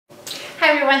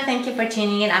Hi everyone, thank you for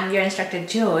tuning in. I'm your instructor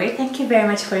Joy. Thank you very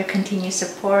much for your continued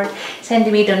support,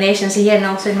 sending me donations here and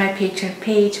also in my Patreon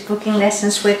page, booking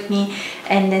lessons with me,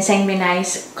 and then sending me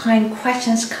nice, kind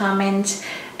questions, comments,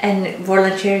 and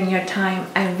volunteering your time.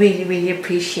 I really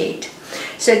appreciate.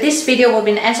 So this video will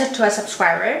be an answer to a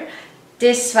subscriber.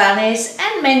 This violinist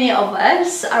and many of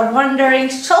us are wondering,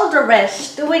 shoulder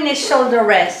rest, do we need shoulder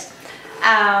rest?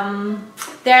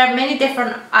 There are many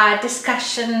different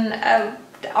discussion,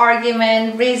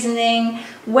 argument, reasoning,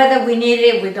 whether we need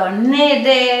it, we don't need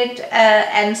it,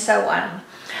 and so on.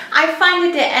 I find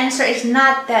that the answer is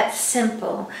not that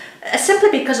simple,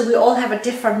 simply because we all have a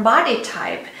different body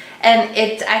type, and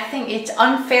I think it's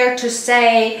unfair to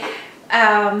say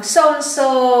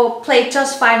so-and-so played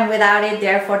just fine without it,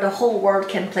 therefore the whole world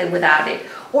can play without it,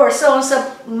 or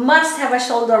so-and-so must have a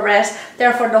shoulder rest,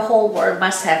 therefore the whole world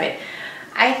must have it.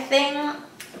 I think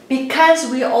because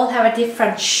we all have a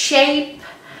different shape,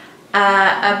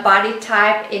 a body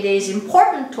type, it is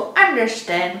important to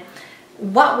understand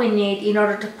what we need in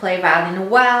order to play violin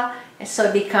well, so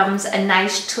it becomes a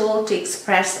nice tool to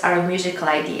express our musical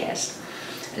ideas.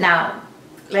 Now,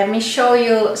 let me show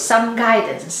you some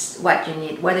guidance what you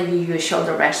need, whether you use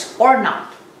shoulder rest or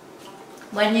not.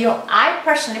 I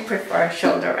personally prefer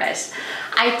shoulder rest.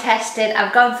 I tested,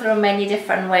 I've gone through many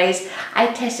different ways. I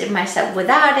tested myself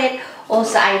without it.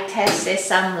 Also, I tested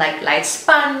some like light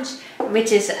sponge,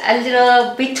 which is a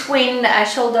little between a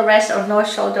shoulder rest or no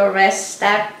shoulder rest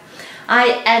step.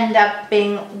 I end up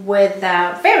being with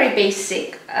a very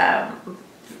basic,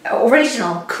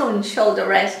 original Kuhn shoulder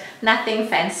rest, nothing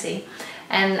fancy.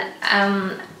 And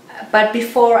but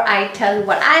before I tell you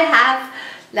what I have,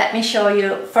 let me show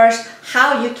you first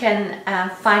how you can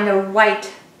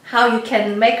how you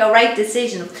can make a right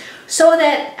decision, so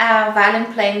that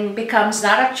violin playing becomes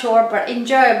not a chore but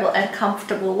enjoyable and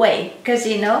comfortable way. Because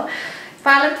you know,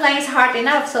 violin playing is hard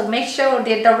enough, so make sure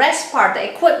that the rest part, the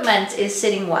equipment, is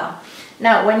sitting well.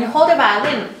 Now, when you hold a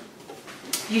violin,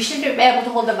 you should be able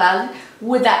to hold the violin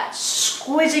without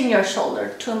squeezing your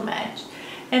shoulder too much.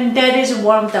 And that is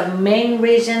one of the main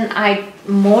reasons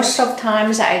most of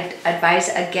times I advise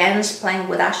against playing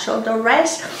without shoulder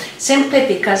rest, simply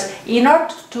because in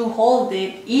order to hold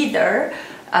it, either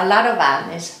a lot of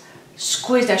violinists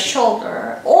squeeze their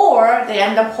shoulder or they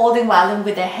end up holding violin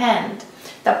with their hand.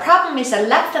 The problem is the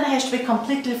left hand has to be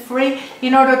completely free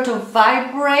in order to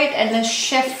vibrate and then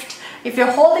shift. If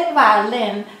you're holding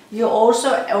violin, you're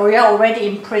already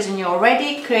imprisoned, you're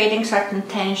already creating certain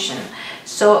tension.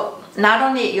 So not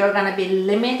only you're going to be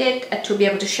limited to be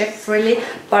able to shift freely,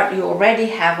 but you already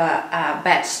have a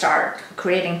bad start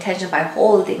creating tension by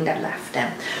holding the left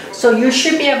hand. So you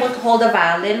should be able to hold the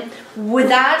violin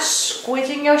without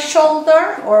squeezing your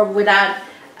shoulder or without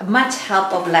much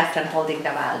help of left hand holding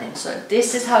the violin. So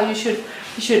this is how you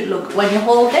should look when you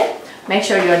hold it. Make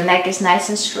sure your neck is nice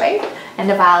and straight and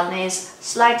the violin is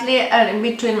slightly in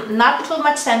between, not too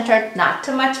much centered, not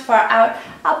too much far out,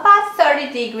 about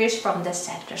 30 degrees from the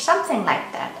center, something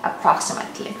like that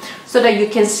approximately, so that you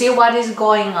can see what is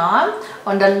going on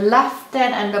the left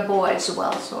hand and the bow as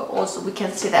well. So also we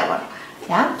can see that one,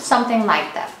 yeah, something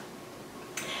like that.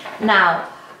 Now,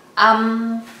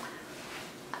 I'm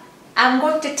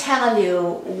going to tell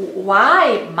you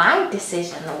why my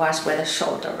decision was with a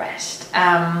shoulder rest.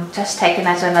 Just take it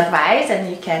as an advice and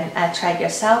you can try it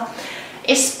yourself.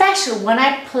 Especially when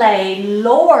I play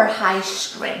lower high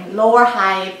string, lower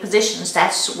high positions,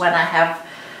 that's when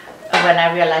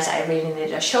I realize I really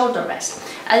need a shoulder rest.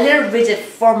 A little rigid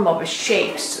form of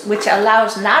shapes, which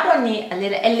allows not only a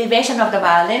little elevation of the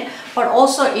violin, but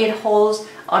also it holds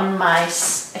on my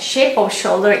shape of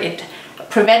shoulder. It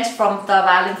prevents from the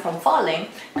violin from falling,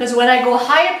 because when I go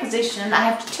higher position, I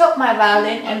have to tilt my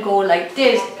violin and go like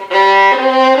this.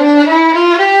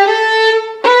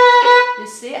 You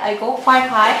see, I go quite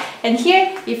high, and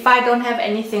here, if I don't have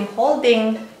anything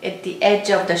holding at the edge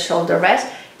of the shoulder rest,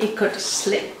 it could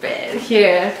slip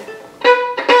here,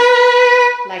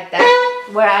 like that,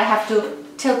 where I have to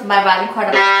tilt my violin quite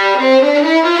a bit.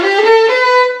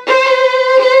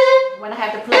 When I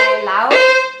have to play loud,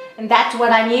 and that's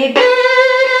when I need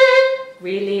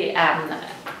really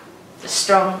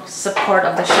strong support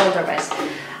of the shoulder rest.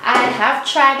 I have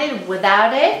tried it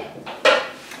without it.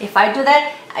 If I do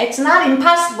that, it's not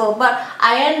impossible, but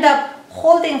I end up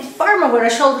holding firmer with the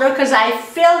shoulder because I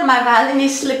feel my violin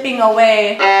is slipping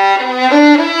away.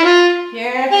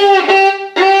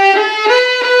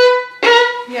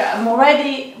 Here, I'm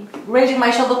already raising my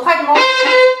shoulder quite more.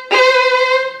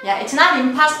 Yeah, it's not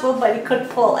impossible, but it could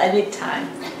fall anytime.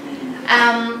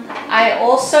 I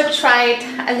also tried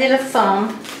a little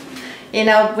foam. you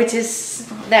know, which is,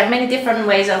 there are many different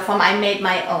ways of them. I made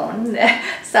my own.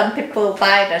 Some people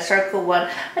buy the circle one,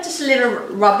 just a little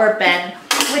rubber band,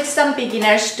 which some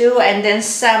beginners do, and then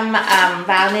some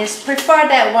violinists prefer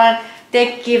that one.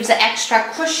 That gives an extra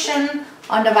cushion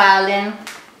on the violin,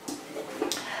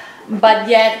 but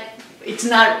yet it's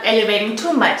not elevating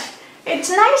too much. It's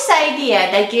a nice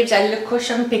idea that gives a little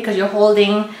cushion because you're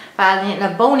holding violin in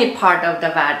a bony part of the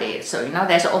violin, so you know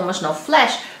there's almost no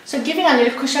flesh. So giving a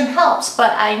little cushion helps,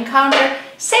 but I encounter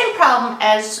same problem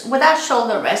as without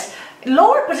shoulder rest.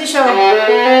 Lower position,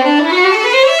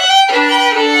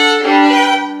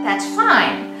 that's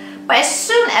fine. But as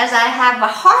soon as I have a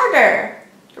harder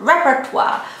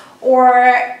repertoire or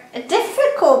a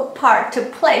difficult part to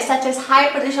play, such as high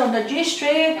position on the G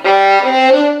string,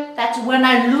 that's when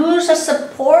I lose the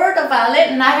support of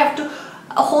violin and I have to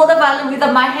hold the violin with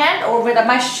my hand or with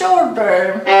my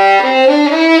shoulder.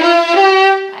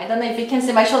 I don't know if you can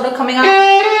see my shoulder coming up.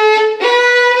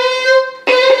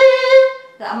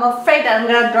 I'm afraid that I'm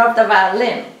gonna drop the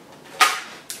violin.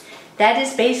 That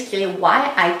is basically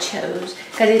why I chose,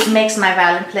 because it makes my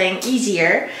violin playing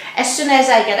easier. As soon as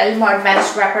I get a little more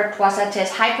advanced repertoire, such as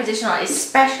high position or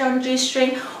especially on G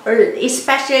string, or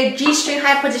especially G string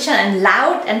high position and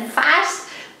loud and fast,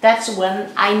 that's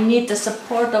when I need the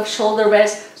support of shoulder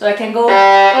rest, so I can go,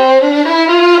 I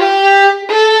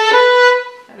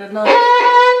don't know,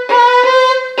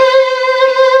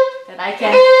 that I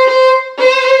can,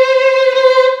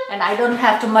 and I don't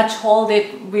have to much hold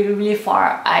it really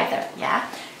far either. Yeah,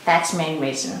 that's main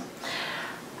reason.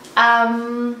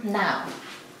 Now,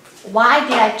 why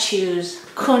did I choose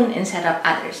Kun instead of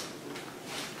others?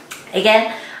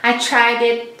 Again, I tried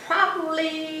it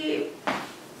probably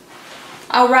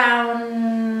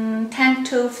around 10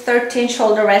 to 13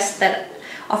 shoulder rests, that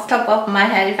off top of my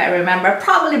head, if I remember,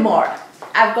 probably more.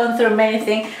 I've gone through many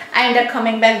things. I ended up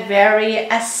coming back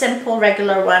a simple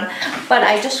regular one, but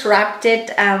I just wrapped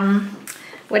it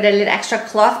with a little extra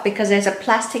cloth because there's a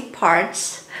plastic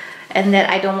parts, and then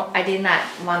I did not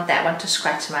want that one to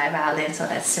scratch my violin, so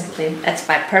that's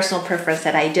my personal preference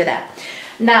that I do that.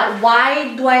 Now,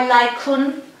 why do I like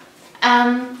Kun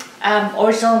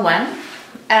original one?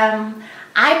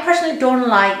 I personally don't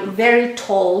like very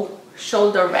tall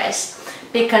shoulder rests,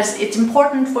 because it's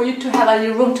important for you to have a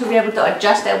little room to be able to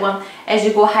adjust that one as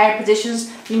you go higher positions.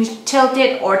 You need to tilt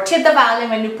it or tip the violin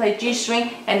when you play G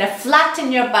string, and then flatten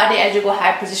your body as you go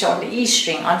higher position on the E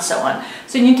string, and so on.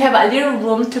 So you need to have a little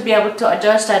room to be able to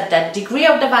adjust that degree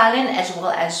of the violin, as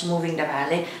well as moving the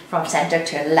violin from center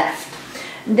to left.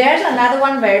 There's another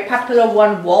one, very popular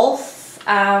one, Wolf.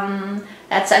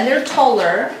 That's a little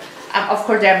taller. Of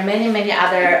course, there are many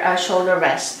other shoulder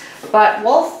rests, but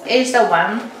Wolf is the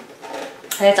one.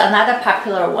 That's another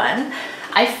popular one.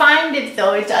 I find it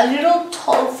though, it's a little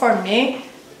tall for me.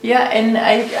 Yeah, and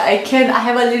I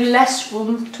have a little less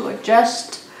room to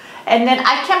adjust. And then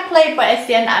I can play, but at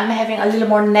the end I'm having a little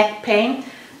more neck pain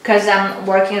because I'm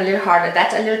working a little harder.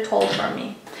 That's a little tall for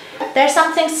me. There's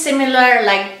something similar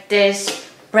like this,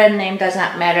 brand name does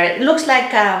not matter. It looks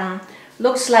like a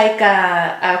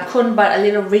Kun, but a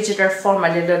little rigider form, a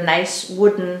little nice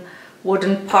wooden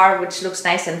part, which looks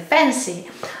nice and fancy.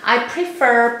 I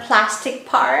prefer plastic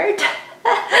part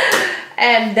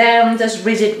and then this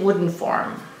rigid wooden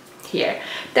form here.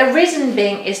 The reason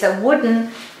being is the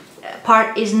wooden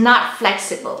part is not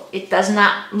flexible. It does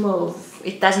not move.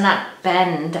 It does not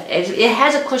bend. It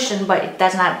has a cushion, but it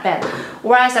does not bend.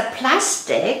 Whereas a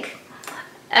plastic,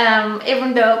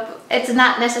 even though it's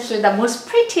not necessarily the most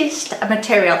prettiest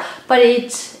material, but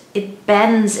it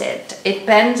bends it. It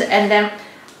bends, and then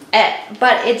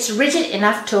but it's rigid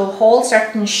enough to hold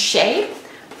certain shape.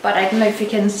 But I don't know if you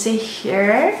can see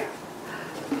here.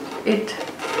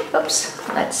 Oops,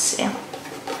 let's see.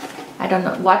 I don't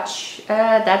know, watch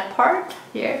that part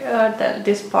here,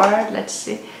 this part, let's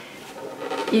see.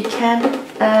 You can,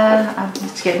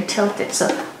 it's getting tilted, so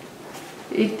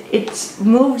it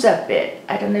moves a bit.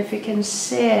 I don't know if you can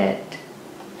see it.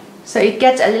 So it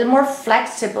gets a little more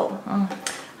flexible.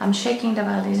 I'm shaking the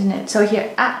violin, isn't it? So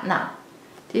here, now.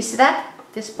 Do you see that?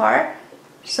 This part?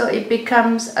 So it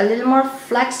becomes a little more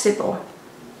flexible,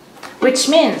 which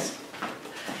means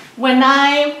when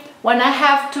I'm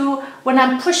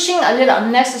pushing a little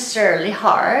unnecessarily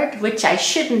hard, which I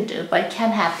shouldn't do, but it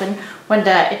can happen when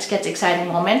it gets exciting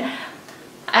moment,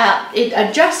 it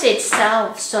adjusts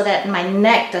itself so that my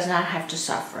neck does not have to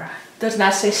suffer. It does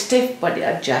not stay stiff, but it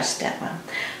adjusts that one.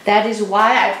 That is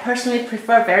why I personally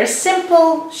prefer very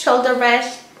simple shoulder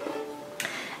rest,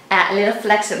 a little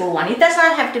flexible one. It does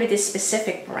not have to be this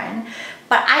specific brand,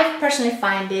 but I personally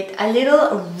find it a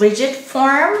little rigid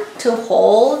form to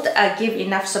hold, give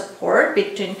enough support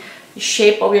between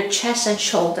shape of your chest and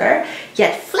shoulder,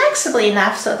 yet flexible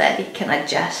enough so that you can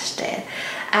adjust it.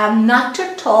 Not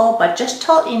too tall, but just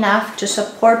tall enough to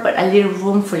support, but a little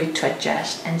room for you to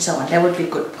adjust, and so on. That would be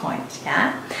good points,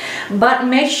 yeah? But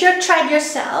make sure try it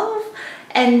yourself,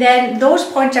 and then those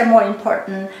points are more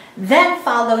important than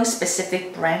following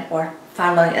specific brand or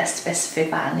following a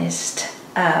specific violinist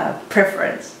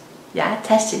preference. Yeah,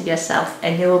 test it yourself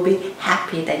and you will be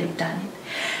happy that you've done it.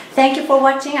 Thank you for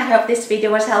watching. I hope this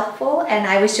video was helpful, and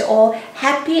I wish you all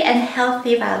happy and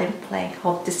healthy violin playing.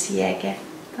 Hope to see you again.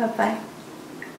 Bye bye.